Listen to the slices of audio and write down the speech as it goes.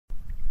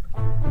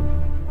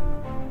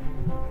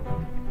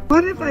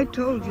What if I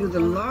told you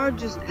the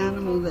largest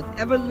animal that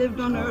ever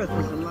lived on Earth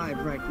is alive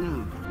right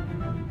now?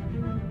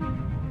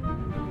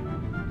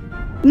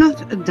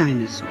 Not a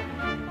dinosaur,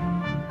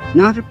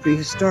 not a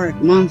prehistoric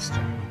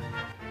monster,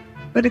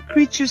 but a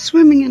creature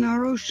swimming in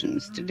our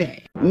oceans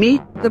today.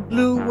 Meet the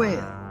blue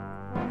whale.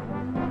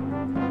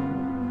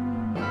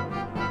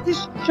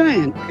 This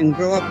giant can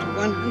grow up to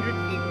 100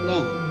 feet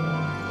long.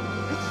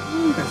 That's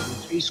longer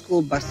than 3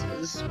 school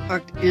buses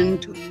parked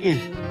end to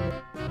end.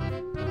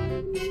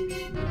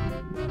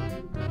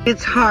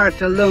 Its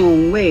heart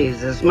alone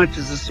weighs as much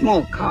as a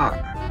small car,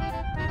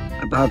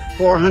 about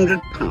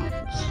 400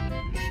 pounds,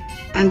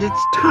 and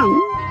its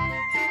tongue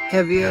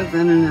heavier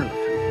than an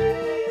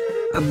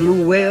elephant. A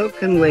blue whale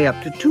can weigh up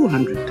to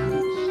 200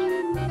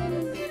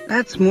 tons.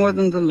 That's more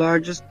than the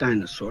largest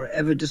dinosaur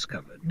ever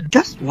discovered.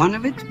 Just one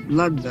of its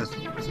blood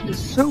vessels is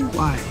so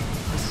wide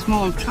a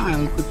small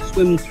child could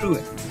swim through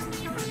it.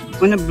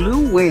 When a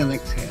blue whale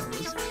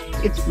exhales,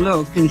 its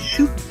blow can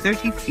shoot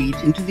 30 feet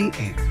into the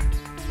air.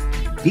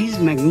 These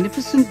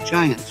magnificent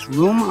giants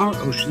roam our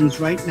oceans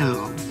right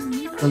now,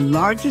 the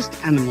largest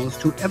animals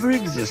to ever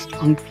exist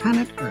on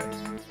planet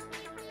Earth.